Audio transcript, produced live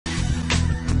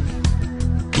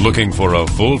Looking for a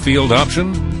full field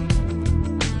option?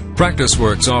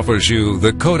 PracticeWorks offers you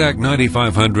the Kodak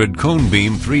 9500 Cone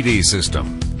Beam 3D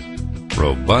system.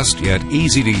 Robust yet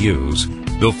easy to use,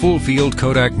 the full field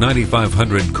Kodak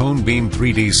 9500 Cone Beam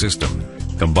 3D system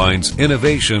combines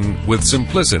innovation with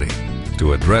simplicity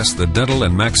to address the dental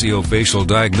and maxillofacial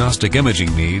diagnostic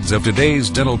imaging needs of today's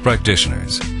dental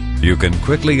practitioners. You can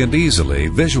quickly and easily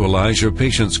visualize your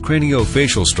patient's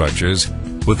craniofacial structures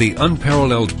with the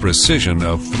unparalleled precision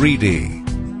of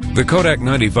 3D. The Kodak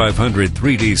 9500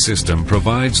 3D system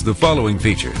provides the following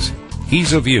features: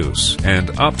 ease of use and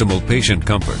optimal patient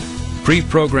comfort,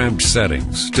 pre-programmed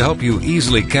settings to help you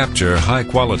easily capture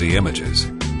high-quality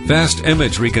images, fast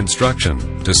image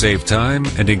reconstruction to save time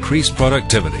and increase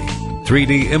productivity,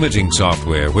 3D imaging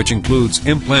software which includes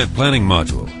implant planning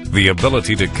module, the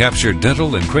ability to capture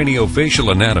dental and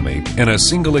craniofacial anatomy in a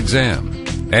single exam,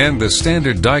 and the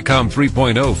standard DICOM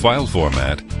 3.0 file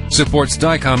format supports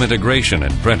DICOM integration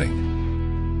and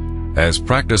printing. As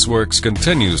PracticeWorks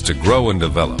continues to grow and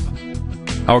develop,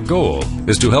 our goal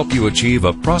is to help you achieve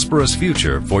a prosperous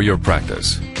future for your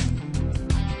practice.